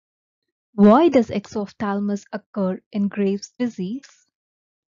Why does exophthalmos occur in Graves' disease?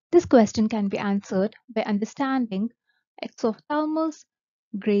 This question can be answered by understanding exophthalmos,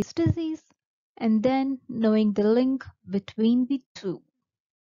 Graves' disease, and then knowing the link between the two.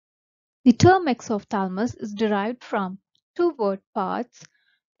 The term exophthalmos is derived from two word parts,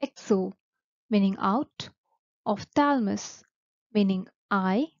 exo meaning out, ophthalmos meaning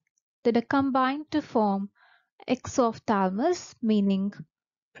eye, that are combined to form exophthalmos meaning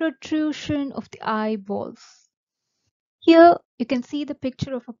protrusion of the eyeballs. Here you can see the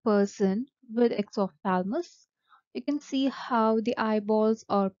picture of a person with exophthalmos. You can see how the eyeballs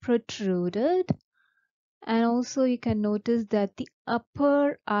are protruded, and also you can notice that the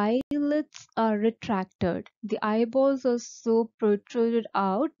upper eyelids are retracted. The eyeballs are so protruded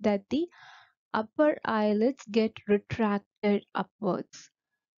out that the upper eyelids get retracted upwards.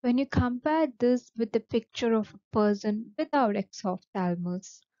 When you compare this with the picture of a person without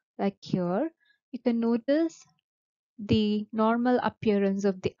exophthalmos, like here, you can notice the normal appearance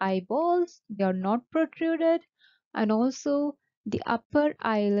of the eyeballs, they are not protruded, and also the upper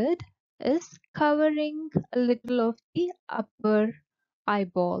eyelid is covering a little of the upper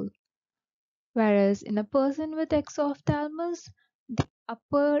eyeball. Whereas in a person with exophthalmos, the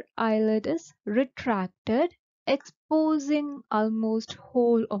upper eyelid is retracted, exposing almost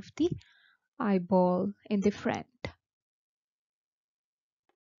whole of the eyeball in the front.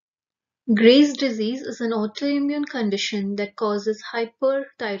 Graves' disease is an autoimmune condition that causes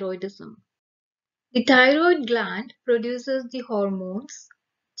hyperthyroidism. The thyroid gland produces the hormones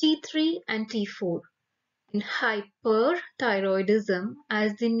T3 and T4. In hyperthyroidism,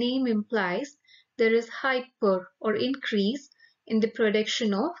 as the name implies, there is hyper or increase in the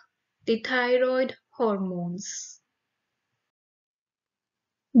production of the thyroid hormones.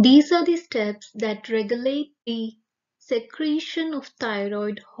 These are the steps that regulate the secretion of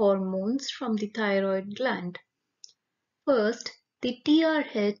thyroid hormones from the thyroid gland. First, the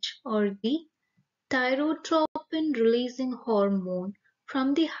TRH or the thyrotropin releasing hormone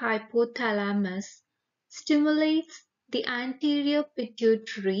from the hypothalamus stimulates the anterior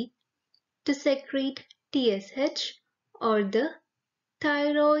pituitary to secrete TSH or the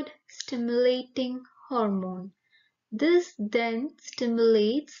thyroid stimulating hormone. This then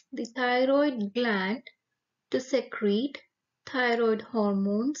stimulates the thyroid gland to secrete thyroid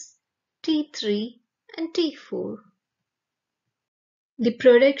hormones T3 and T4. The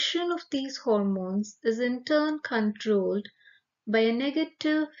production of these hormones is in turn controlled by a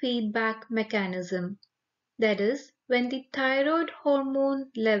negative feedback mechanism. That is, when the thyroid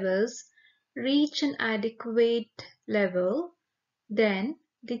hormone levels reach an adequate level, then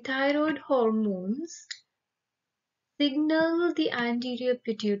the thyroid hormones signal the anterior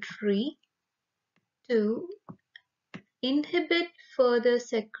pituitary to inhibit further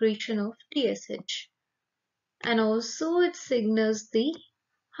secretion of TSH, and also it signals the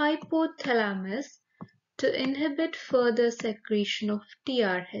hypothalamus to inhibit further secretion of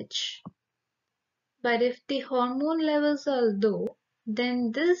TRH. But if the hormone levels are low,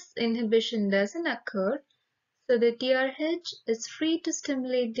 then this inhibition doesn't occur, so the TRH is free to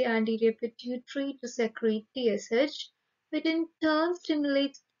stimulate the anterior pituitary to secrete TSH, which in turn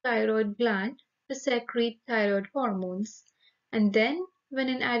stimulates the thyroid gland to secrete thyroid hormones. And then, when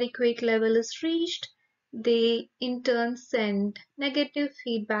an adequate level is reached, they in turn send negative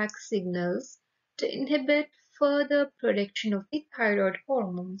feedback signals to inhibit further production of the thyroid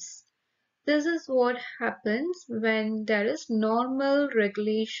hormones. This is what happens when there is normal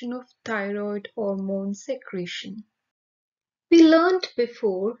regulation of thyroid hormone secretion. We learned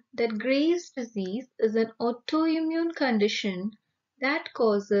before that Graves' disease is an autoimmune condition that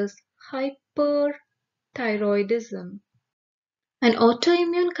causes hyperthyroidism. An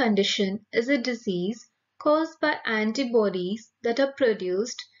autoimmune condition is a disease caused by antibodies that are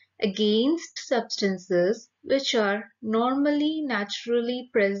produced against substances which are normally naturally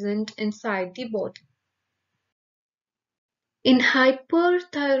present inside the body. In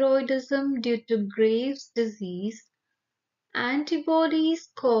hyperthyroidism due to Graves' disease, antibodies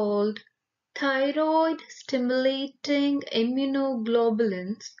called thyroid stimulating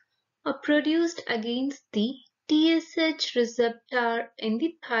immunoglobulins are produced against the TSH receptor in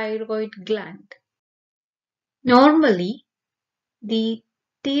the thyroid gland. Normally, the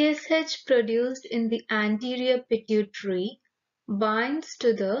TSH produced in the anterior pituitary binds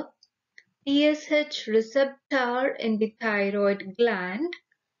to the TSH receptor in the thyroid gland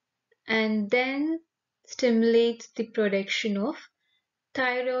and then stimulates the production of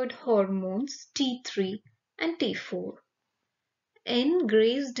thyroid hormones T3 and T4. In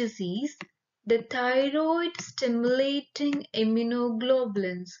Graves' disease, the thyroid stimulating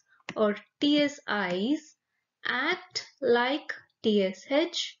immunoglobulins or TSIs act like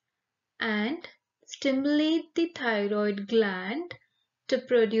TSH and stimulate the thyroid gland to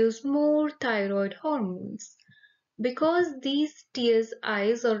produce more thyroid hormones. Because these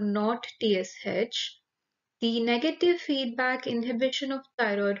TSIs are not TSH, the negative feedback inhibition of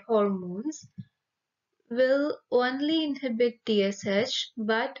thyroid hormones will only inhibit TSH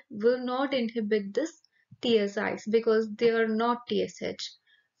but will not inhibit this TSIs because they are not TSH.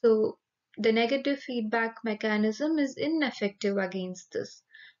 So the negative feedback mechanism is ineffective against this.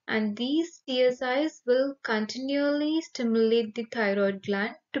 And these TSIs will continually stimulate the thyroid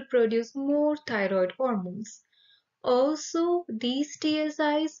gland to produce more thyroid hormones. Also, these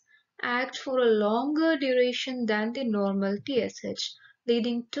TSIs act for a longer duration than the normal TSH,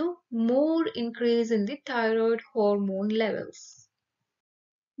 leading to more increase in the thyroid hormone levels.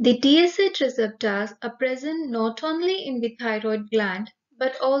 The TSH receptors are present not only in the thyroid gland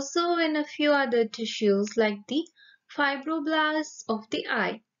but also in a few other tissues like the fibroblasts of the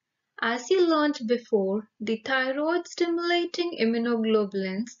eye. As you learned before, the thyroid stimulating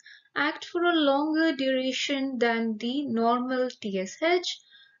immunoglobulins act for a longer duration than the normal TSH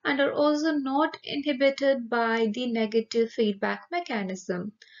and are also not inhibited by the negative feedback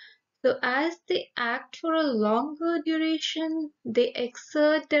mechanism. So as they act for a longer duration, they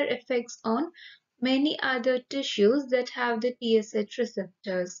exert their effects on many other tissues that have the TSH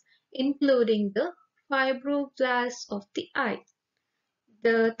receptors, including the fibroblasts of the eye.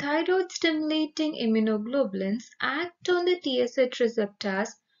 The thyroid stimulating immunoglobulins act on the TSH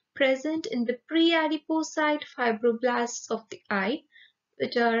receptors present in the preadipocyte fibroblasts of the eye,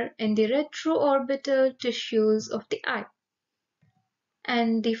 which are in the retroorbital tissues of the eye.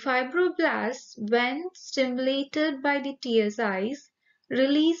 And the fibroblasts, when stimulated by the TSIs,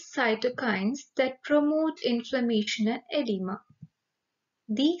 release cytokines that promote inflammation and edema.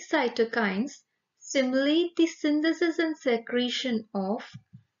 These cytokines stimulate the synthesis and secretion of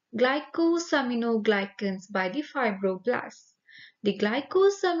glycosaminoglycans by the fibroblasts. The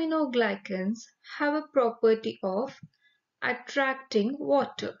glycosaminoglycans have a property of attracting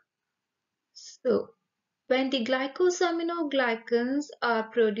water. So, when the glycosaminoglycans are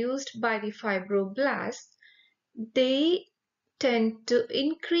produced by the fibroblasts, they tend to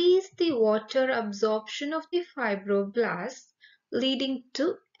increase the water absorption of the fibroblasts, leading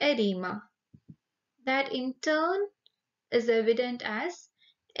to edema. That in turn is evident as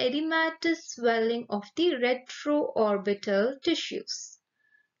edematous swelling of the retro-orbital tissues.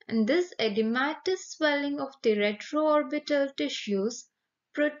 And this edematous swelling of the retro-orbital tissues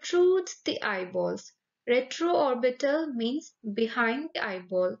protrudes the eyeballs. Retro-orbital means behind the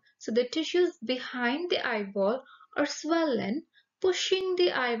eyeball. So the tissues behind the eyeball are swollen, pushing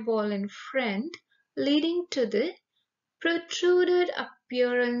the eyeball in front, leading to the protruded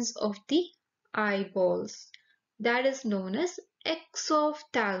appearance of the eyeballs. That is known as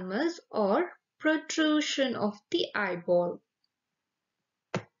exophthalmos or protrusion of the eyeball.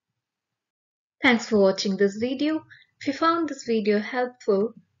 Thanks for watching this video. If you found this video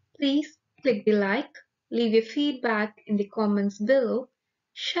helpful, please click the like, leave your feedback in the comments below,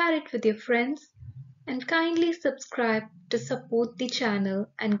 share it with your friends, and kindly subscribe to support the channel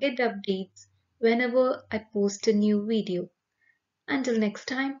and get updates whenever I post a new video. Until next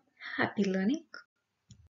time, happy learning.